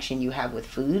connection you have with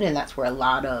food, and that's where a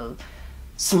lot of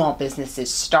small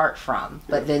businesses start from.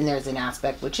 But then there's an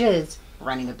aspect which is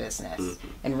running a business.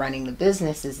 And running the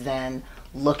business is then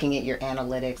looking at your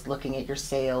analytics, looking at your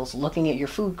sales, looking at your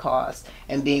food costs,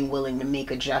 and being willing to make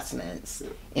adjustments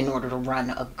in order to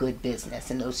run a good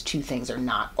business. And those two things are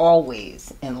not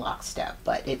always in lockstep,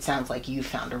 but it sounds like you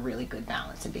found a really good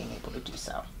balance in being able to do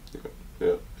so.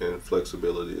 Yeah, and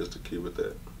flexibility is the key with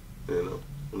that.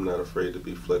 I'm not afraid to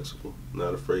be flexible,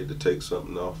 not afraid to take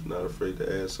something off, not afraid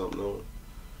to add something on.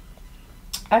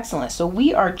 Excellent. So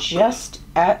we are just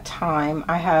at time.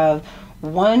 I have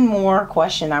one more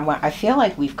question. I feel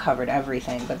like we've covered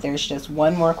everything, but there's just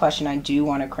one more question I do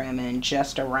want to cram in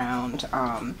just around,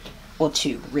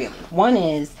 two really. One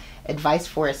is advice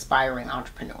for aspiring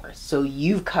entrepreneurs. So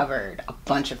you've covered a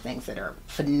bunch of things that are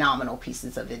phenomenal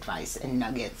pieces of advice and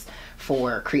nuggets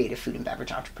for creative food and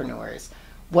beverage entrepreneurs.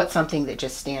 What's something that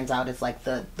just stands out as like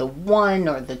the one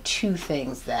or the two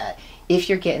things that if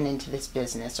you're getting into this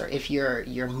business or if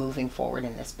you're moving forward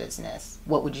in this business,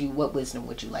 what wisdom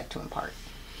would you like to impart?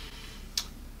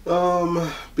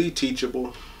 Be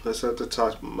teachable. That's at the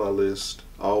top of my list.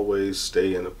 Always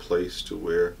stay in a place to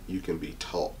where you can be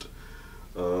taught.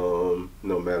 No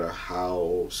matter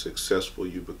how successful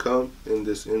you become in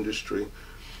this industry,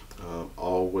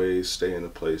 always stay in a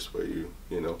place where you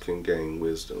can gain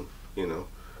wisdom.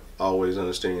 Always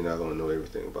understand you're not going to know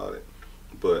everything about it,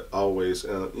 but always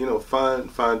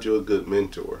find you a good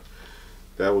mentor.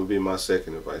 That would be my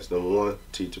second advice. Number one,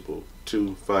 teachable.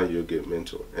 2, find you a good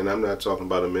mentor. And I'm not talking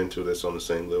about a mentor that's on the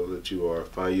same level that you are.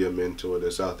 Find you a mentor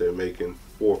that's out there making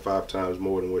 4 or 5 times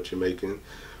more than what you're making,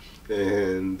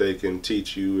 and they can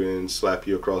teach you and slap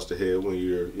you across the head when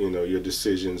your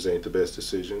decisions ain't the best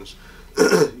decisions.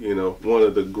 One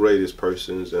of the greatest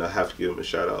persons, and I have to give him a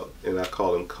shout out, and I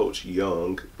call him Coach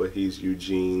Young, but he's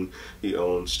Eugene. He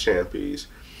owns Champies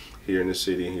here in the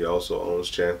city. He also owns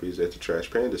Champies at the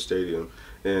Trash Panda Stadium.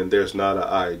 And there's not an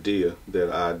idea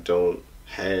that I don't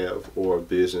have or a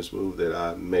business move that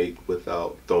I make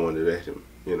without throwing it at him.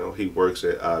 He works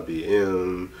at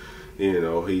IBM.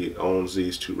 He owns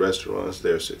these 2 restaurants.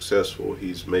 They're successful.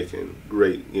 He's making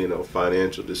great,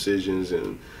 financial decisions,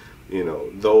 and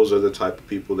those are the type of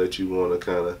people that you want to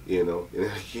kind of,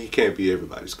 he can't be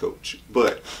everybody's coach,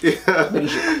 but if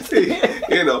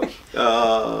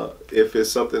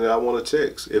it's something that I want to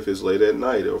text, if it's late at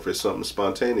night, or if it's something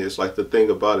spontaneous, like the thing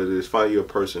about it is find you a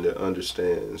person that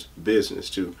understands business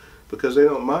too, because they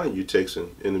don't mind you texting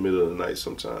in the middle of the night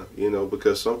sometimes,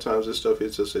 because sometimes this stuff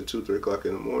hits us at 2, 3 o'clock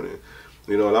in the morning,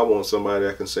 and I want somebody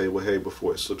that can say, well, hey,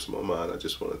 before it slips my mind, I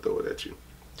just want to throw it at you.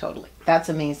 Totally. That's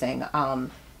amazing.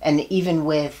 And even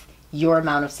with your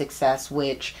amount of success,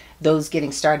 which those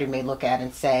getting started may look at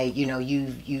and say,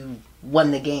 you've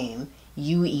won the game,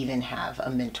 you even have a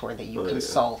mentor that you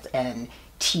consult and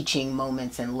teaching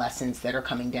moments and lessons that are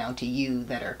coming down to you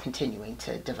that are continuing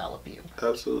to develop you.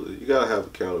 Absolutely. You got to have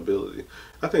accountability.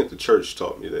 I think the church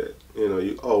taught me that. You know,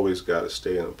 you always got to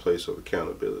stay in a place of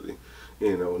accountability.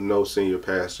 You know, no senior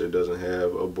pastor doesn't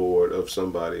have a board of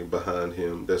somebody behind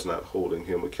him that's not holding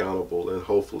him accountable, and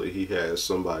hopefully he has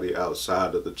somebody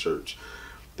outside of the church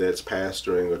that's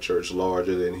pastoring a church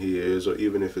larger than he is, or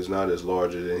even if it's not as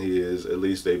larger than he is, at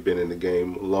least they've been in the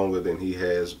game longer than he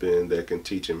has been, that can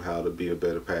teach him how to be a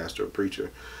better pastor or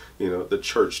preacher. You know, the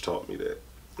church taught me that,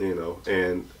 you know,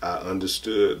 and I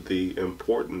understood the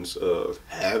importance of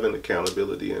having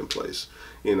accountability in place.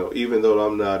 You know, even though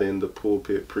I'm not in the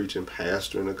pulpit preaching,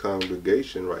 pastoring a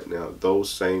congregation right now, those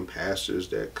same pastors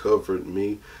that covered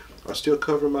me are still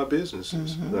covering my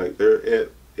businesses. Like, they're at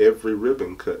every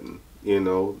ribbon cutting. You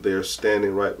know, they're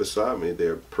standing right beside me.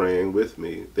 They're praying with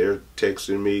me. They're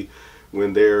texting me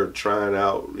when they're trying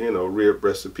out, you know, rib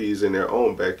recipes in their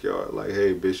own backyard. Like,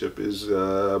 hey, Bishop is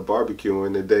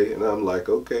barbecuing today. And I'm like,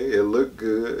 okay, it looked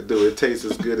good. Do it taste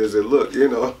as good as it looked, you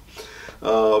know?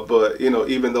 But, you know,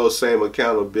 even those same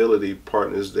accountability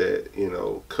partners that, you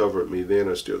know, covered me then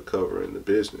are still covering the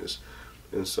business.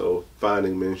 And so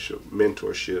finding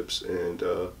mentorships and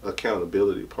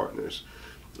accountability partners,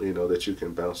 you know, that you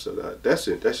can bounce it out. That's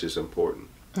it. That's just important.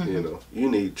 You know, you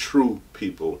need true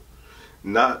people,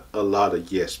 not a lot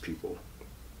of yes people.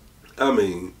 I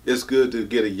mean, it's good to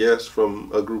get a yes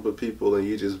from a group of people and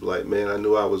you just be like, man, I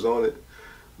knew I was on it.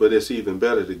 But it's even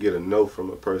better to get a no from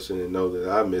a person and know that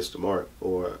I missed the mark,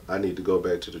 or I need to go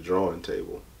back to the drawing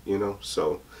table, you know?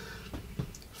 So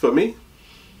for me,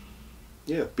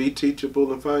 yeah, be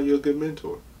teachable and find you a good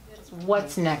mentor.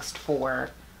 What's next for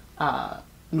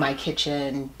My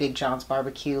Kitchen, Big John's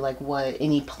Barbecue? Like, what,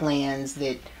 any plans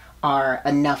that are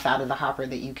enough out of the hopper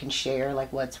that you can share?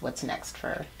 Like, what's next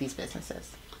for these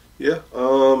businesses? Yeah,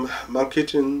 My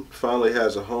Kitchen finally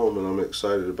has a home, and I'm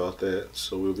excited about that.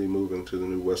 So we'll be moving to the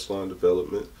new Westlawn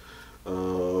development.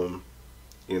 You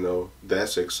know,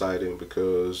 that's exciting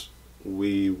because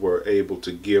we were able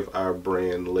to give our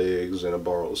brand legs in a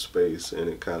borrowed space, and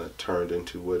it kind of turned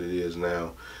into what it is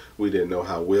now. We didn't know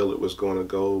how well it was going to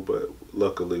go, but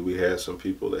luckily we had some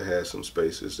people that had some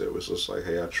spaces that was just like,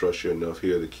 hey, I trust you enough.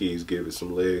 Here are the keys, give it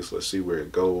some legs, let's see where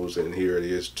it goes. And here it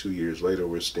is, 2 years later,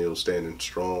 we're still standing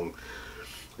strong.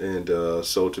 And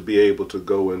so to be able to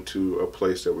go into a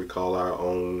place that we call our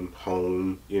own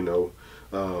home, you know,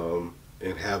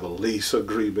 and have a lease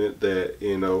agreement that,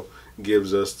 you know,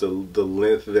 gives us the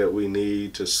length that we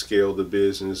need to scale the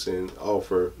business and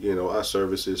offer, you know, our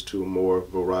services to a more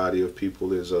variety of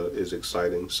people is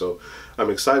exciting. So I'm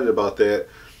excited about that.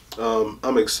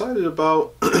 I'm excited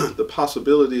about the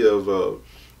possibility of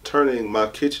turning My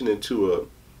Kitchen into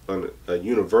a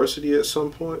university at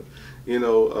some point. You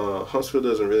know, Huntsville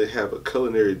doesn't really have a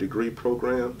culinary degree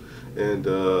program, and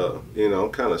you know,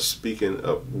 I'm kind of speaking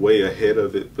up way ahead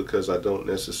of it because I don't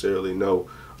necessarily know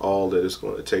all that it's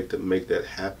going to take to make that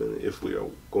happen if we are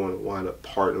going to wind up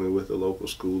partnering with a local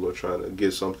school or trying to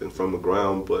get something from the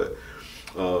ground. But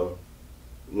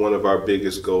one of our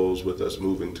biggest goals with us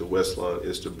moving to Westlawn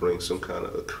is to bring some kind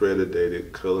of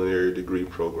accredited culinary degree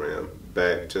program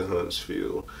back to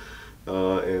Huntsville,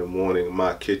 and wanting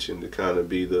My Kitchen to kind of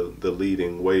be the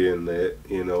leading way in that.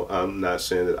 You know, I'm not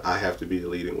saying that I have to be the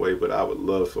leading way, but I would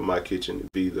love for My Kitchen to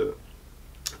be the,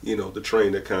 you know, the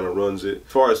train that kind of runs it.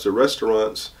 As far as the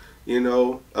restaurants, you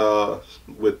know,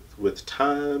 with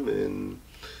time and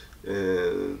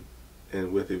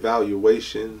with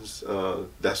evaluations,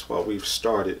 that's why we've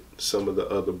started some of the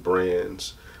other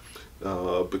brands,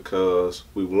 because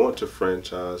we want to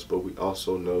franchise, but we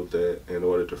also know that in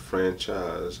order to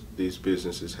franchise, these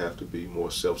businesses have to be more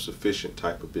self-sufficient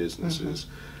type of businesses.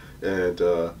 And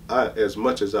as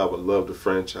much as I would love to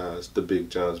franchise the Big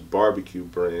John's Barbecue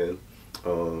brand,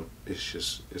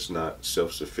 it's not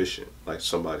self-sufficient. Like,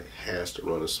 somebody has to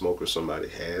run a smoker, somebody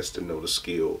has to know the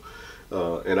skill,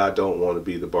 and I don't want to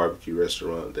be the barbecue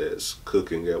restaurant that's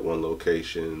cooking at one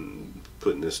location,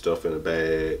 putting this stuff in a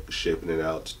bag, shipping it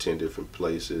out to 10 different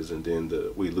places, and then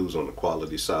we lose on the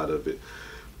quality side of it.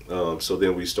 So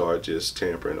then we start just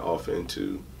tampering off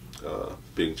into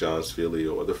Big John's Philly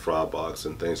or the Fry Box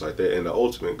and things like that. And the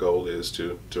ultimate goal is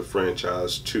to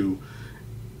franchise to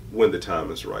when the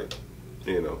time is right.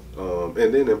 You know,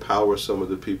 and then empower some of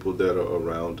the people that are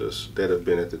around us that have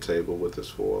been at the table with us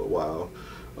for a while.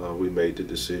 We made the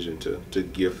decision to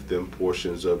gift them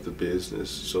portions of the business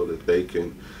so that they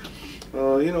can,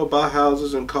 you know, buy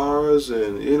houses and cars.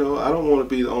 And, you know, I don't want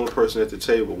to be the only person at the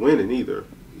table winning either.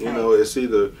 You know, it's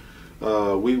either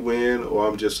we win or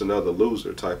I'm just another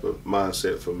loser type of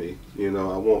mindset for me. You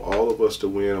know, I want all of us to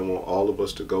win. I want all of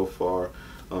us to go far,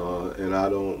 and I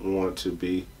don't want to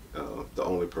be the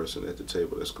only person at the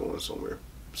table that's going somewhere.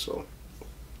 So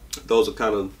those are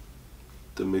kind of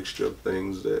the mixture of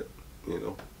things that, you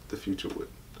know, the future would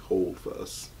hold for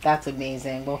us. That's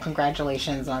amazing. Well,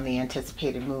 congratulations on the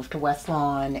anticipated move to West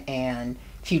Lawn and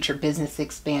future business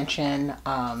expansion.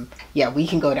 Yeah, we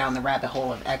can go down the rabbit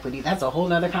hole of equity. That's a whole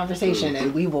nother conversation,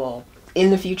 and we will in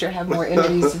the future have more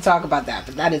interviews to talk about that.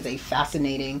 But that is a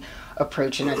fascinating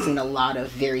approach, and I've seen a lot of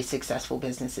very successful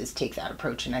businesses take that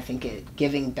approach, and I think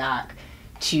giving back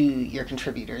to your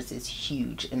contributors is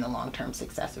huge in the long-term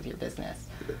success of your business.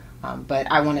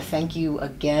 But I want to thank you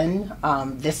again.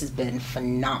 This has been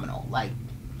phenomenal. Like,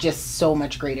 just so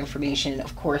much great information.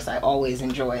 Of course, I always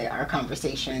enjoy our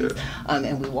conversations,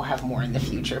 and we will have more in the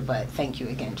future. But thank you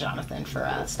again, Jonathan,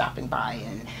 for stopping by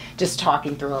and just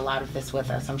talking through a lot of this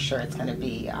with us. I'm sure it's going to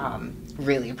be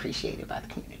really appreciated by the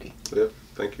community. Yeah,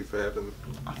 thank you for having me.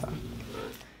 Awesome.